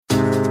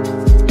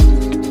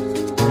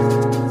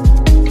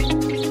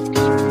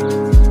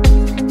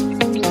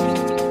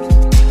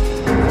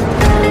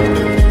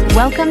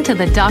Welcome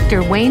to the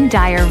Dr. Wayne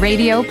Dyer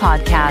Radio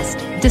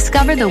Podcast.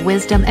 Discover the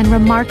wisdom and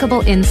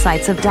remarkable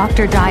insights of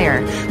Dr.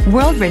 Dyer,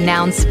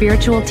 world-renowned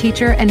spiritual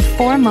teacher and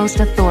foremost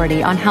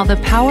authority on how the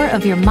power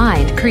of your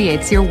mind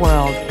creates your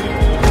world.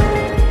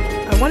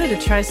 I wanted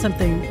to try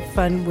something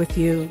fun with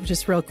you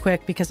just real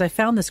quick because I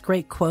found this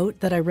great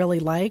quote that I really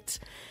liked,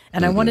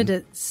 and I wanted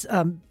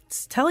to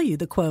tell you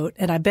the quote,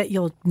 and I bet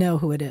you'll know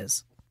who it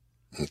is.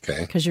 Okay.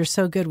 Because you're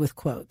so good with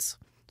quotes.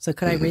 So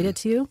could I read it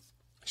to you?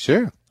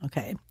 Sure.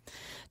 Okay.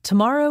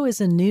 Tomorrow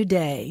is a new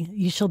day.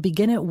 You shall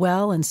begin it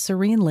well and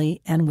serenely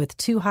and with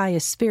too high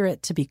a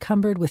spirit to be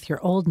cumbered with your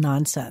old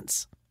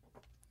nonsense.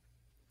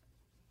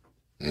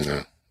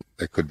 No,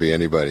 it could be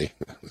anybody.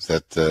 Is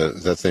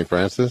that St.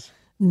 Francis?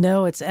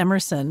 No, it's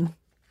Emerson.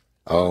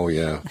 Oh,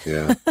 yeah.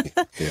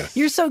 Yes.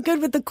 You're so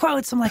good with the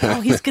quotes. I'm like,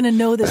 oh, he's going to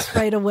know this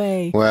right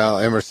away. Well,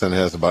 Emerson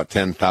has about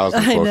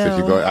 10,000 quotes. If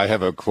you go, I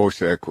have a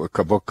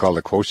book called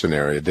a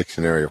Quotitionary, a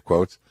dictionary of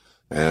quotes,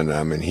 and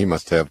I mean he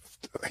must have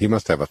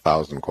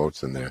 1,000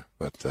 quotes in there.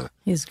 But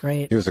he's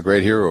great. He was a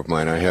great hero of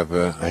mine. I have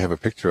a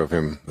picture of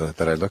him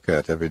that I look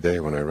at every day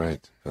when I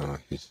write. I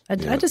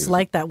just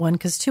like that one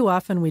because too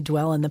often we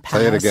dwell in the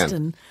past. Say it again.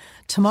 And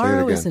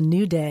tomorrow is a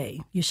new day.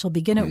 You shall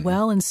begin it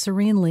well and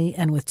serenely,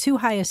 and with too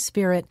high a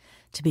spirit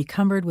to be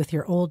cumbered with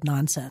your old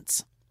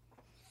nonsense.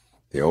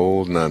 The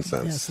old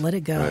nonsense. Yes, let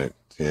it go. Right.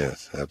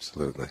 Yes,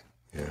 absolutely.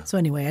 Yeah. So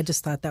anyway, I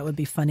just thought that would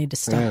be funny to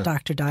stump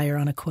Dr. Dyer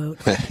on a quote.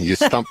 You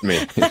stumped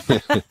me.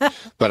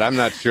 But I'm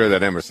not sure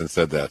that Emerson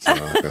said that.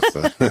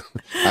 So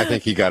I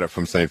think he got it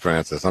from St.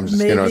 Francis. I'm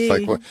just,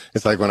 Maybe.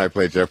 it's like when I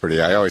play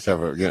Jeopardy. I always have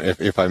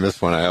if I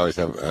miss one, I always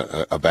have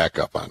a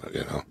backup on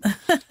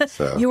it,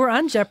 So You were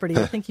on Jeopardy.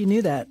 I think you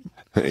knew that.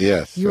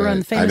 Yes. You were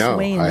on Famous I know,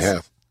 Wayne's. I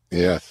have.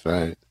 Yes,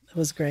 right. It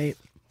was great.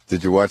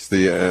 Did you watch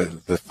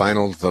the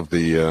finals of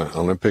the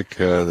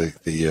Olympic?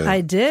 I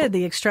did,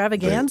 the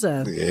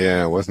extravaganza.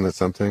 Wasn't it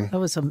something? That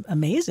was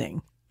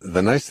amazing.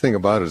 The nice thing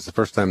about it is the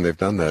first time they've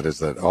done that is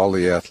that all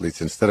the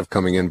athletes, instead of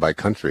coming in by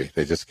country,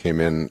 they just came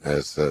in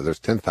as, there's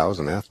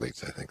 10,000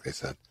 athletes, I think they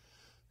said.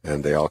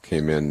 And they all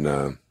came in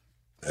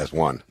as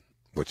one,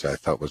 which I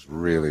thought was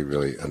really,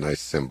 really a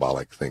nice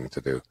symbolic thing to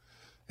do.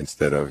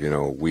 Instead of,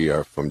 we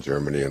are from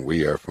Germany and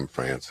we are from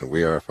France and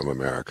we are from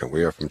America and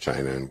we are from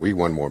China and we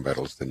won more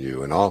medals than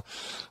you and all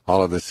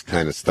of this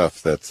kind of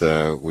stuff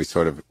that we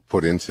sort of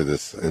put into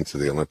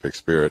the Olympic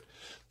spirit,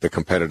 the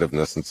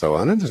competitiveness and so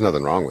on. And there's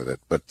nothing wrong with it,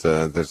 but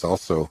there's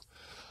also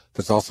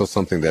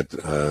something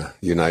that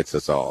unites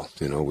us all.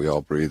 We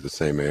all breathe the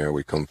same air.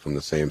 We come from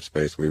the same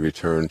space. We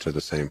return to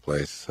the same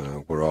place.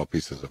 We're all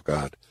pieces of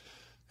God.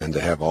 And to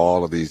have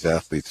all of these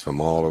athletes from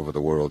all over the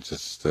world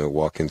just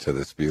walk into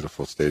this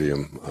beautiful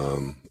stadium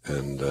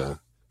and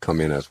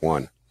come in as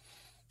one,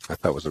 I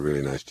thought was a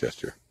really nice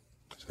gesture.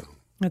 So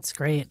That's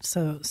great.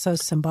 So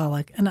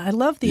symbolic. And I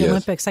love the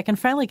Olympics. I can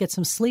finally get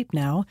some sleep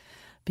now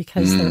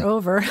because they're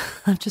over.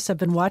 I've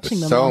been watching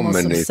them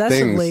almost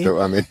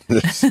obsessively.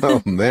 There's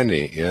so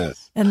many,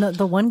 yes. And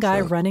the one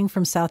guy running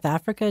from South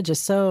Africa,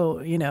 just so,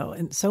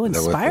 and so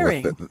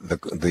inspiring.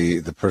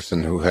 The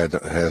person who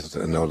has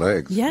no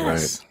legs.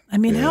 Yes.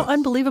 Right? How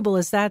unbelievable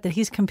is that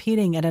he's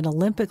competing at an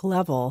Olympic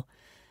level?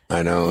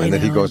 I know. And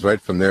then he goes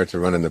right from there to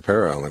run in the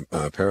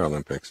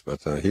Paralympics.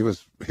 But he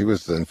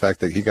was, in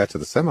fact, he got to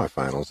the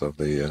semifinals of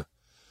the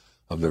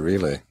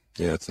relay.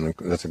 Yeah,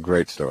 that's a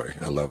great story.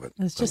 I love it.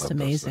 It's just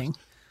amazing.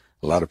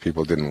 A lot of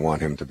people didn't want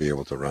him to be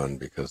able to run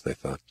because they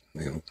thought,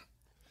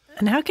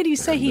 And how could you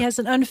say he has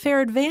an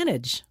unfair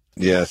advantage?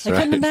 Yes, I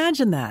couldn't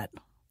imagine that.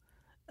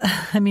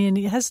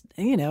 He has,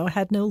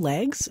 had no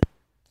legs.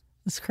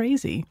 It's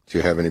crazy. Do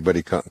you have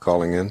anybody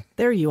calling in?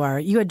 There you are.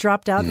 You had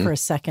dropped out for a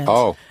second.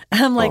 Oh.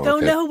 I'm like,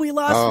 okay. no, we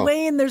lost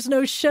Wayne. There's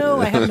no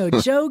show. I have no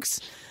jokes.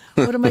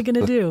 What am I going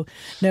to do?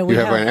 No, you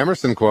have an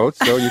Emerson quote,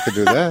 so you could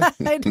do that.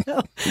 I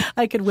know.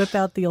 I could whip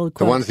out the old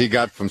quote. The ones he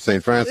got from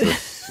St.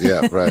 Francis.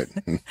 Yeah, right.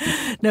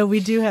 No,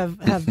 we do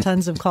have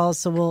tons of calls,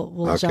 so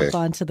we'll jump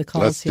on to the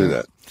calls. Let's here. do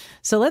that.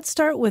 So let's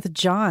start with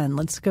John.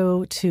 Let's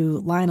go to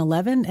line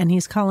 11, and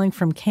he's calling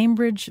from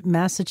Cambridge,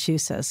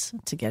 Massachusetts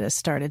to get us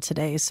started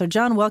today. So,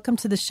 John, welcome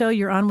to the show.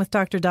 You're on with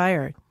Dr.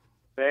 Dyer.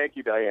 Thank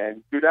you,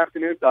 Diane. Good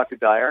afternoon, Dr.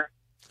 Dyer.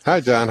 Hi,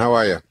 John. How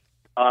are you?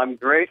 I'm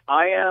great.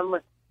 I am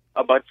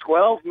about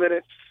 12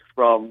 minutes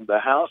from the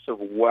house of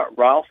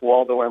Ralph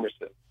Waldo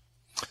Emerson.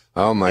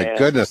 Oh my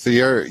goodness! So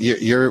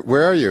you're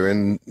where are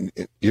you?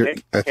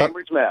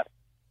 Cambridge, Mass.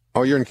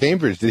 Oh, you're in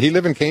Cambridge. Did he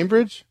live in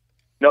Cambridge?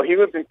 No, he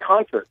lived in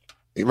Concord.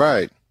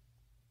 Right.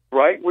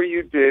 Right where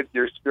you did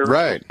your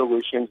Spiritual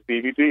Solutions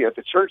DVD at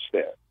the church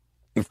there.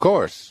 Of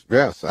course,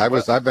 yes.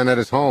 I've been at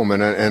his home,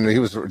 and he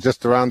was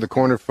just around the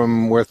corner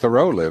from where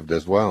Thoreau lived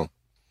as well.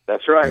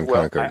 That's right.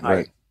 Well,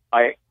 Concord,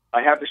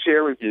 I have to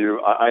share with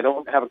you. I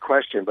don't have a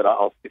question, but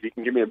if you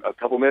can give me a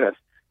couple minutes.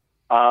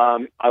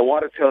 I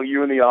want to tell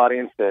you and the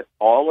audience that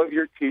all of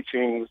your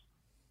teachings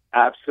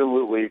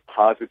absolutely,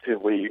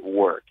 positively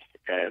work.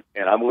 And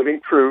I'm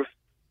living proof.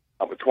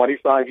 I'm a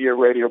 25-year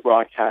radio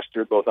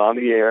broadcaster, both on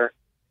the air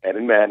and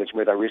in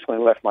management. I recently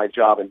left my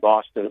job in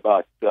Boston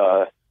about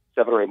 7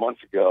 7 or 8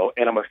 months ago,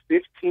 and I'm a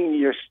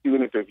 15-year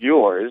student of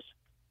yours.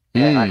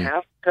 And I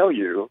have to tell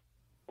you,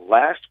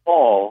 last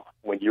fall,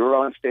 when you were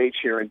on stage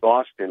here in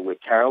Boston with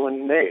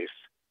Carolyn Nace,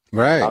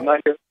 right? I'm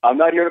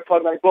not here to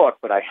plug my book,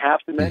 but I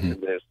have to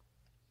mention this.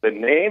 The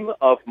name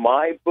of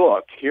my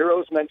book,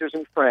 Heroes, Mentors,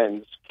 and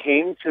Friends,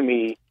 came to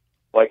me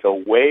like a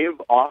wave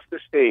off the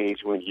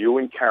stage when you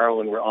and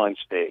Carolyn were on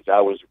stage.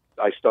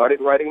 I started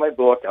writing my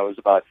book. I was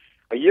about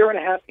a year and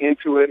a half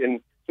into it,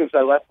 and since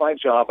I left my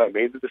job, I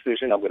made the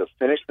decision I'm going to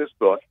finish this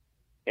book.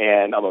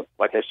 And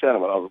like I said,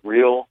 I'm a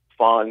real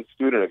fond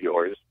student of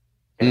yours.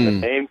 And the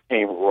name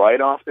came right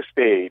off the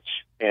stage,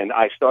 and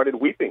I started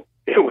weeping.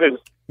 It was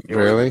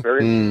very,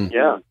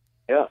 yeah.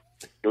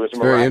 It was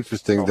very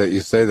interesting that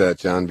you say that,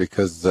 John,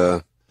 because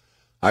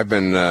I've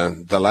been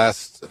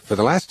for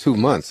the last 2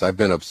 months I've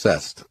been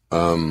obsessed.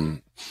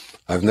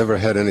 I've never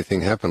had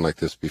anything happen like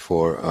this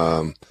before.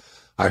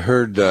 I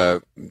heard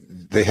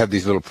they have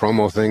these little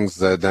promo things,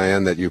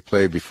 Diane, that you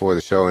play before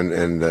the show,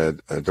 and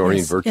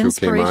Doreen Virtue came on.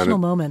 Inspirational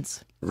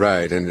moments.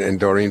 Right, and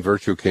Doreen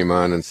Virtue came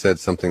on and said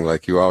something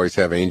like, "You always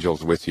have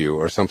angels with you,"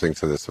 or something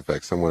to this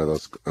effect, some one of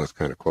those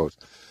kind of quotes.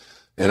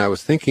 And I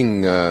was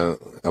thinking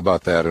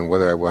about that and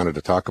whether I wanted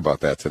to talk about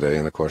that today.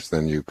 And of course,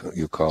 then you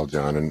called,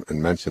 John,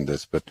 and mentioned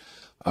this. But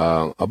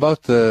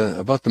about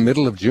the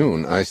middle of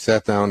June, I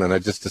sat down and I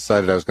just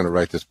decided I was going to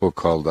write this book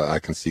called "I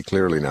Can See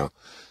Clearly Now."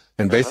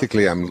 And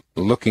basically, I'm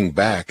looking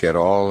back at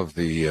all of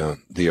the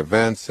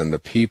events and the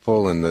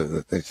people,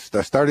 and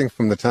starting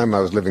from the time I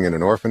was living in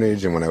an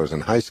orphanage, and when I was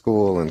in high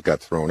school and got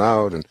thrown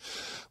out, and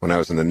when I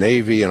was in the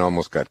Navy and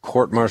almost got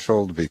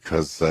court-martialed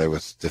because I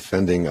was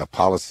defending a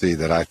policy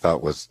that I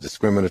thought was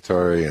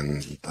discriminatory,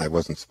 and I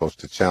wasn't supposed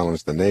to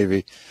challenge the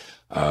Navy.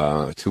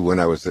 To when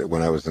I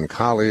was in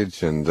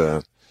college,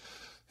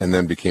 and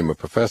then became a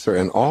professor,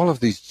 and all of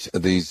these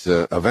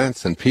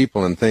events and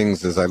people and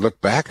things, as I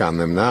look back on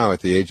them now at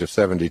the age of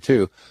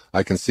 72,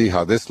 I can see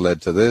how this led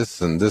to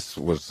this, and this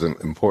was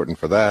important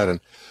for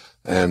that,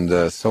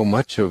 and so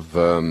much of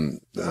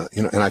and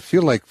I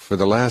feel like for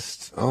the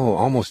last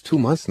almost 2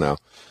 months now,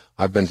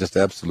 I've been just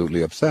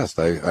absolutely obsessed.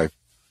 I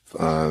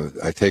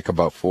take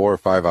about 4 or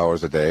 5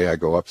 hours a day. I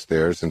go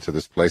upstairs into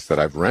this place that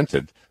I've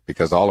rented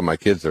because all of my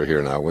kids are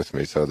here now with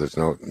me, so there's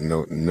no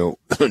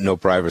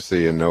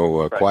privacy and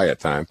no quiet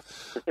time.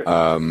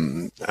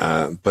 And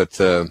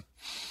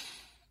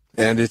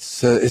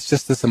it's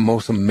just this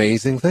most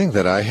amazing thing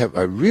that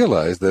I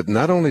realized that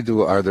not only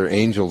are there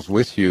angels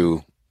with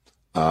you,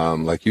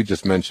 like you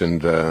just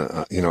mentioned,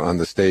 on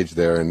the stage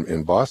there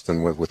in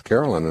Boston with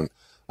Carolyn,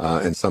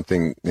 and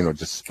something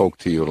just spoke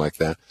to you like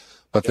that.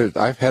 But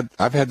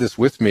I've had this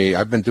with me.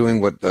 I've been doing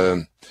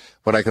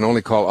what I can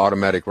only call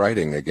automatic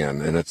writing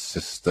again, and it's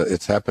just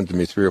it's happened to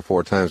me 3 or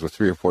 4 times with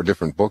 3 or 4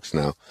 different books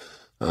now.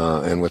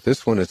 And with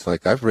this one, it's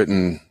like I've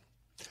written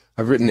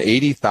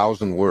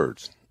 80,000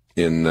 words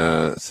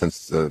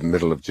since the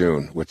middle of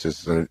June, which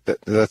is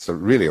that's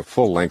really a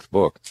full length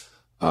book,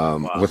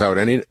 wow. without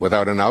an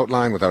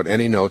outline, without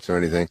any notes or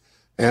anything.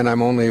 And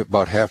I'm only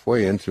about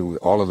halfway into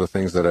all of the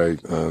things that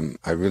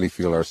I really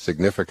feel are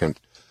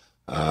significant.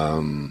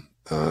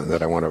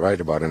 That I want to write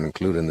about and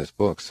include in this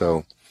book.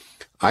 So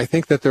I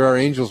think that there are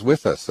angels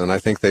with us, and I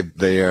think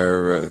they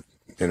are,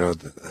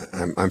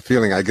 I'm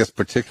feeling, I guess,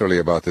 particularly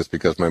about this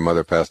because my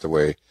mother passed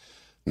away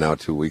now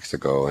 2 weeks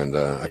ago, and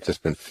I've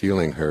just been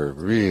feeling her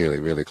really,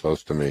 really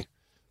close to me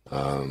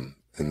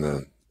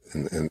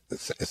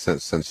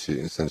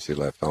since she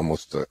left,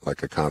 almost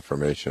like a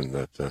confirmation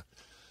that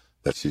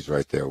she's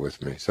right there with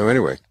me. So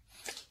anyway,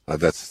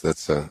 that's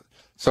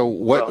So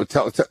what?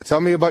 Well, tell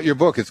me about your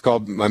book. It's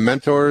called My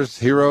Mentors,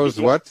 Heroes,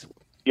 what?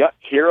 Yeah,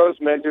 Heroes,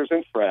 Mentors,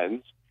 and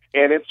Friends.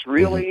 And it's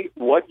really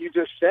what you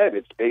just said.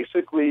 It's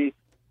basically,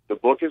 the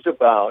book is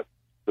about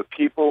the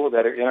people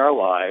that are in our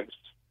lives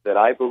that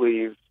I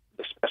believe,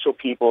 the special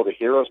people, the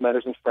heroes,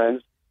 mentors, and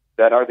friends,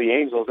 that are the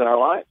angels in our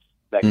lives,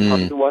 that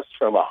come to us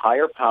from a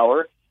higher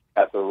power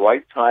at the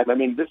right time. I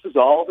mean, this is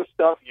all the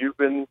stuff you've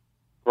been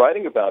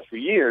writing about for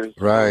years.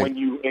 Right. When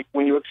you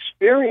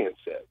experience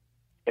it.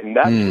 And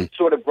that's what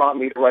sort of brought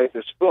me to write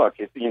this book.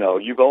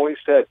 You've always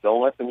said,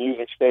 don't let the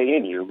music stay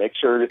in you. Make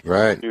sure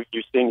that you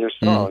sing your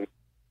song.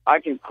 I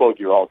can quote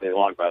you all day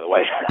long, by the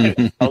way.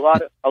 a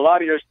lot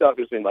of your stuff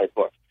is in my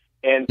book.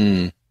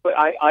 But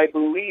I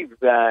believe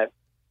that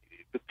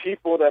the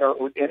people that are,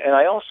 and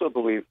I also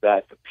believe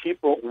that the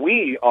people,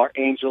 we are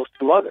angels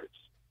to others.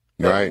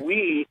 Right.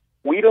 We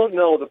don't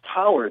know the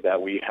power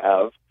that we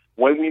have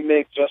when we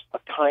make just a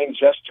kind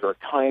gesture, a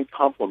kind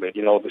compliment.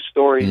 The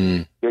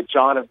story, your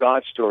John of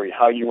God story,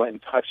 how you went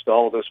and touched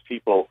all of those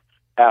people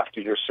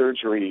after your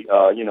surgery,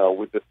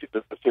 with the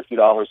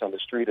 $50 on the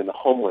street and the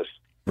homeless.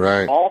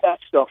 Right. All that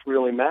stuff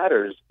really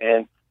matters,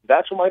 and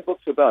that's what my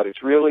book's about. It's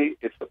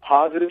the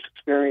positive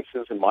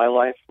experiences in my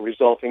life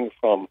resulting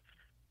from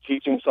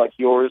teachings like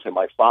yours and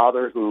my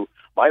father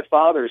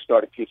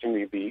started teaching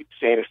me the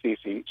St.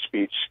 Assisi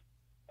speech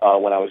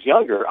when I was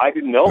younger. I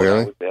didn't know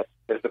that was it.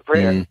 As the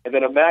prayer, and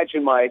then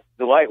imagine my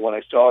delight when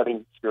I saw it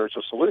in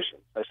Spiritual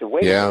Solutions. I said,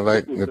 wait. Yeah,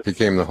 it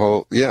became the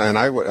whole. Yeah, and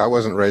I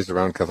wasn't raised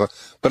around Catholic.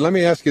 But let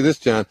me ask you this,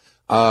 John.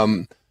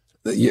 So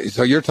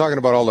you're talking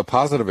about all the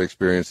positive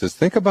experiences.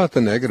 Think about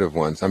the negative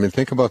ones. I mean,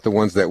 think about the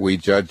ones that we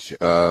judge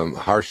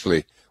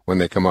harshly when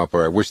they come up,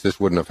 or I wish this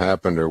wouldn't have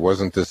happened, or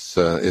isn't this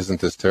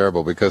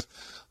terrible? Because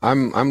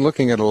I'm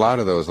looking at a lot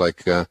of those.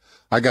 Like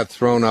I got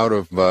thrown out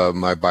of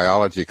my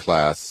biology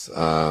class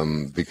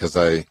because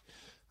I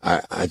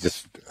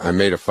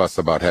made a fuss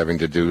about having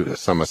to do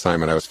some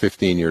assignment. I was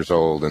 15 years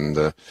old,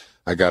 and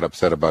I got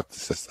upset about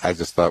this. I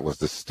just thought it was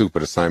the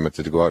stupid assignment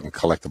to go out and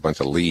collect a bunch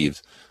of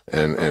leaves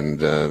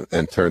and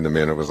turn them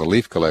in. It was a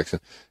leaf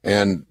collection,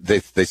 and they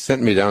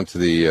sent me down to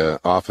the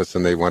office,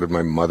 and they wanted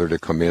my mother to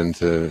come in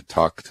to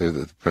talk to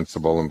the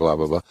principal and blah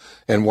blah blah.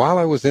 And while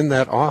I was in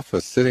that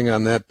office, sitting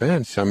on that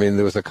bench, I mean,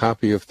 there was a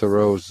copy of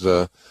Thoreau's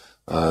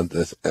on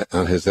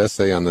his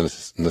essay on the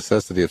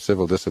necessity of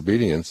civil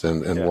disobedience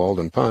and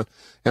Walden Pond,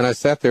 and I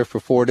sat there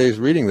for 4 days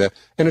reading that,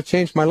 and it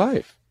changed my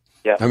life.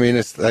 Yeah. I mean,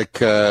 it's like,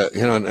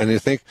 and you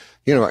think,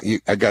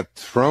 I got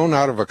thrown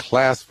out of a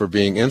class for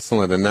being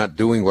insolent and not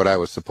doing what I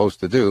was supposed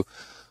to do,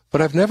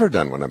 but I've never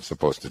done what I'm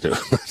supposed to do.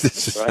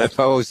 It's just, I've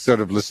always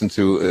sort of listened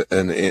to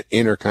an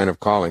inner kind of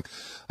calling.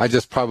 I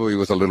just probably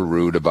was a little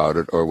rude about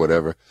it or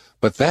whatever.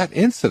 But that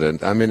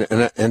incident, I mean,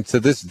 and to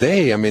this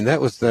day, I mean,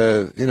 that was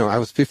I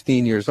was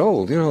 15 years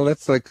old.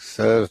 That's like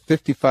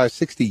 55,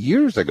 60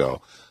 years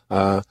ago.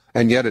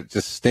 And yet it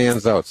just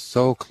stands out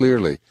so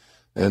clearly.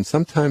 And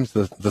sometimes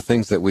the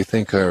things that we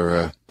think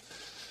are,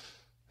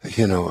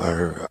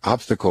 are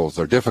obstacles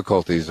or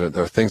difficulties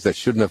or things that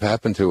shouldn't have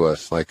happened to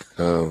us, like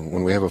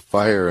when we have a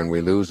fire and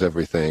we lose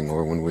everything,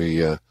 or when we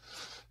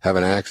have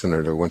an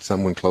accident, or when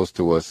someone close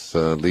to us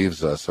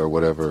leaves us or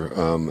whatever.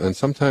 And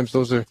sometimes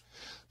those are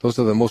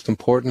the most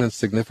important and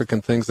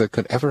significant things that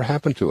could ever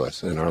happen to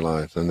us in our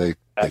lives, and they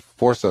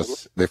force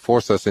us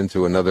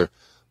into another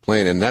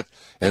plane. And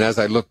as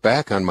I look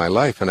back on my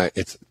life, and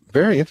it's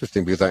very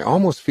interesting because I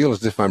almost feel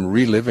as if I'm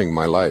reliving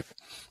my life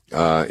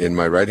in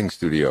my writing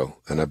studio,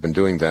 and I've been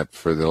doing that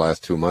for the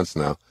last 2 months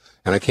now.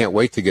 And I can't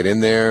wait to get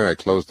in there. I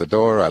close the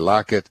door, I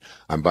lock it,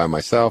 I'm by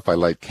myself, I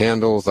light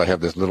candles, I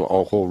have this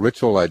whole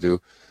ritual I do,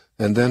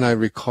 and then I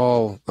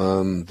recall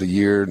the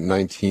year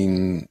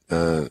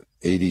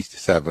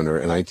 1987 or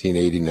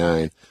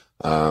 1989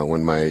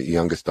 when my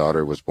youngest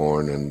daughter was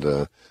born,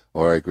 and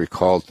or I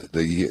recalled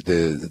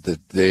the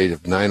day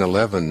of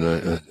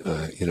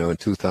 9/11, in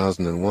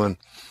 2001.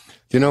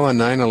 On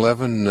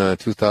 9/11,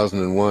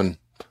 2001,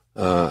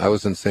 I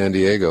was in San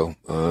Diego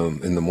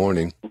in the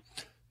morning,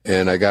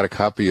 and I got a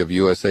copy of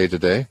USA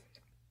Today,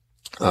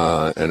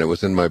 and it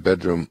was in my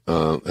bedroom,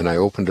 and I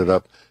opened it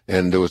up,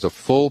 and there was a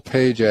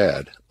full-page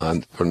ad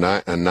for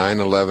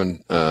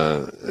 9/11,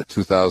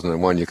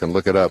 2001. You can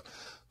look it up,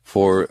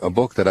 for a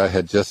book that I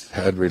had just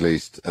had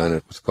released, and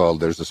it was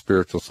called "There's a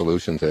Spiritual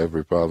Solution to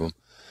Every Problem."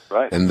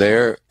 Right. And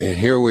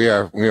here we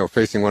are,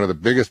 facing one of the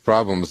biggest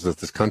problems that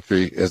this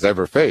country has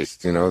ever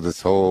faced,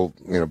 this whole,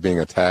 being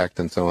attacked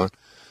and so on.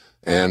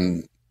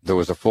 And there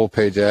was a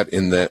full-page ad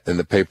in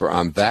the paper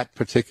on that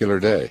particular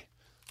day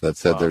that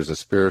said, "There's a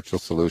spiritual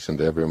solution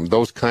to everyone."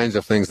 Those kinds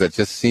of things that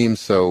just seem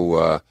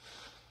so,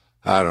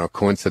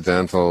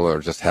 coincidental or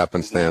just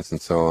happenstance and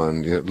so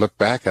on. You look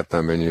back at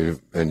them and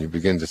you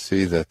begin to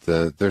see that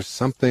there's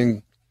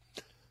something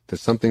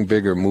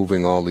bigger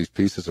moving all these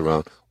pieces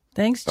around.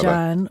 Thanks,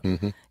 John.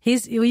 Mm-hmm.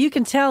 You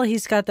can tell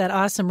he's got that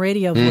awesome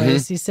radio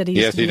voice. Mm-hmm. He said he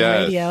used to be in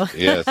radio.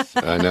 Yes,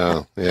 I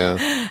know.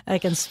 Yeah, I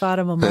can spot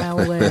him a mile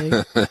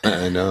away.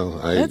 I know.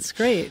 That's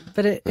great,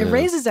 but it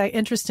raises that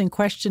interesting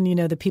question.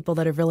 The people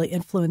that have really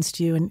influenced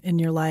you in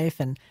your life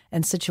and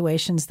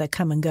situations that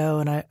come and go.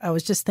 And I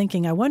was just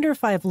thinking, I wonder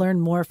if I've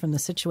learned more from the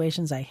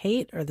situations I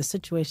hate or the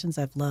situations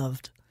I've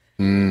loved.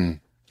 Mm.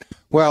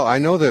 Well, I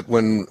know that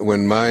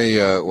when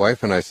my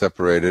wife and I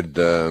separated,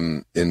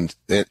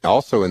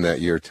 also in that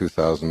year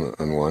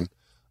 2001,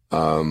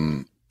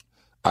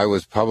 I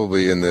was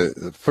probably in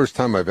the first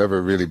time I've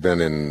ever really been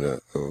in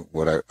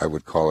what I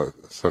would call a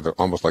sort of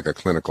almost like a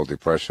clinical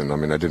depression. I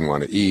mean, I didn't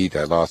want to eat.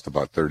 I lost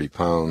about 30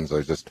 pounds.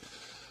 I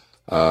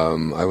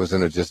was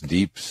in a just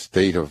deep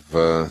state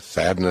of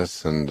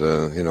sadness, and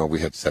we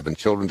had 7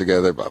 children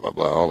together, blah blah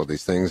blah, all of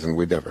these things, and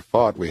we never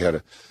fought.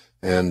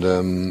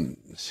 And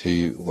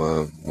she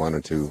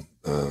wanted to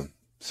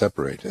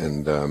separate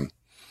and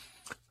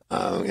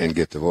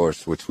get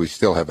divorced, which we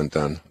still haven't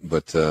done.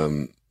 But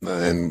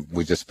and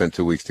we just spent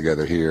 2 weeks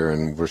together here,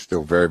 and we're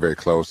still very, very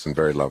close and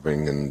very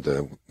loving. And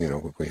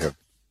we have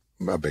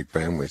a big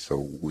family, so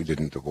we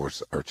didn't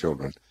divorce our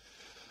children.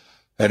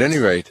 At any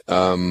rate,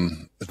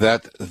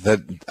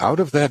 that out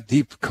of that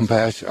deep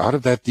compassion, out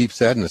of that deep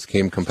sadness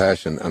came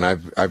compassion, and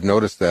I've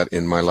noticed that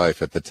in my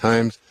life at the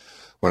times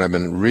when I've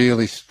been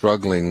really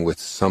struggling with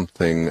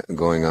something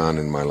going on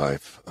in my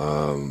life.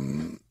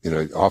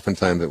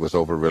 Oftentimes it was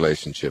over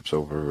relationships,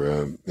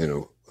 over,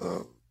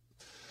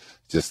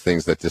 just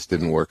things that just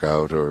didn't work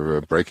out,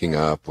 or breaking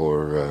up,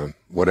 or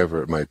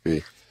whatever it might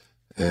be.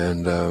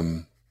 And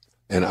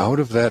out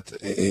of that,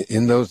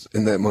 in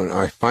that moment,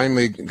 I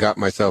finally got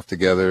myself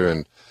together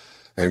and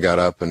and got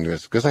up and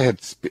because I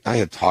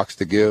had talks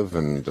to give,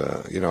 and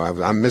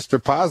I'm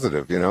Mr.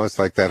 Positive. It's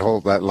like that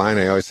line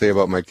I always say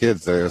about my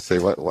kids. I always say,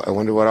 I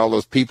wonder what all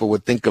those people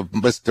would think of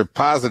Mr.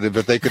 Positive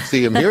if they could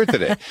see him here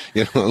today.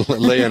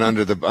 Laying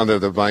under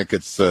the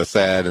blankets,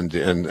 sad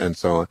and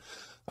so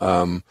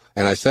on.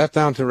 And I sat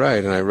down to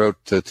write, and I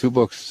wrote 2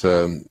 books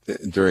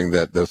during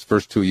those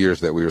first 2 years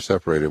that we were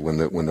separated,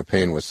 when the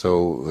pain was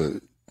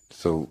so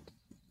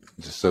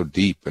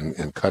deep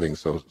and cutting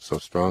so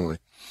strongly.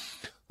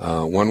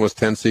 One was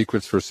 10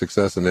 Secrets for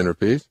Success and Inner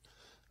Peace,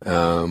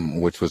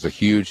 which was a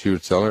huge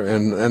seller,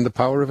 and The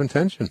Power of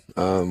Intention,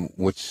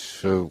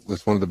 which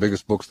was one of the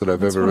biggest books that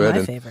I've ever read. One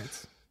of my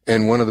favorites.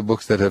 And one of the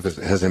books that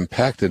has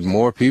impacted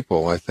more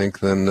people, I think,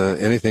 than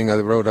anything I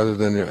wrote other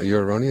than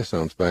Your Erroneous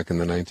Zones back in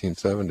the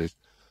 1970s.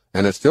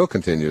 And it still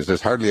continues.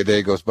 There's hardly a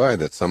day goes by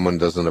that someone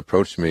doesn't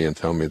approach me and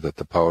tell me that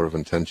The Power of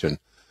Intention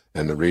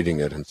and the reading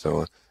it and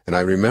so on. And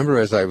I remember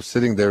as I was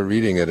sitting there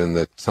reading it, and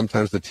that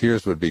sometimes the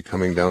tears would be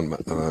coming down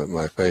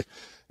my face.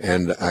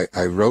 And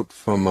I wrote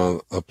from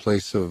a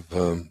place of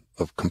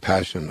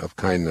compassion, of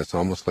kindness,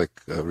 almost like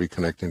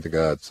reconnecting to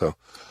God. So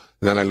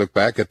then I look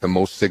back at the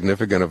most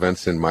significant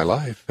events in my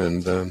life,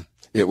 and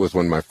it was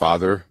when my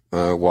father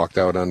walked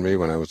out on me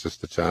when I was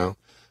just a child.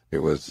 It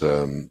was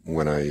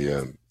when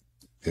I,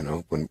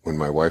 when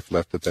my wife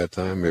left at that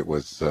time. It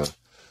was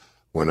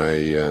when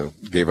I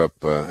gave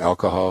up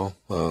alcohol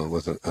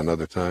was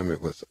another time.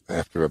 It was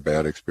after a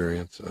bad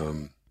experience.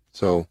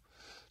 So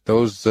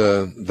those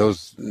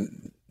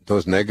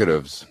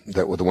negatives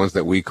that were the ones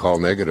that we call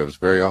negatives,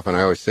 very often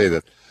I always say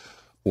that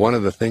one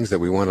of the things that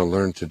we want to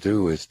learn to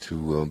do is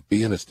to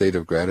be in a state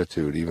of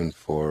gratitude, even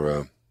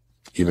for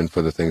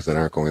the things that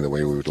aren't going the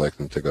way we would like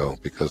them to go,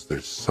 because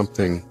there's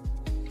something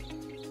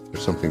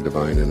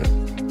divine in it.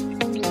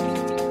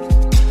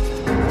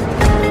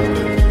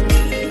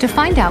 To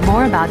find out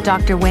more about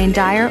Dr. Wayne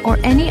Dyer or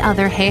any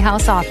other Hay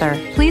House author,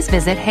 please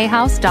visit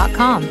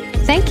hayhouse.com.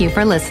 Thank you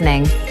for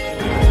listening.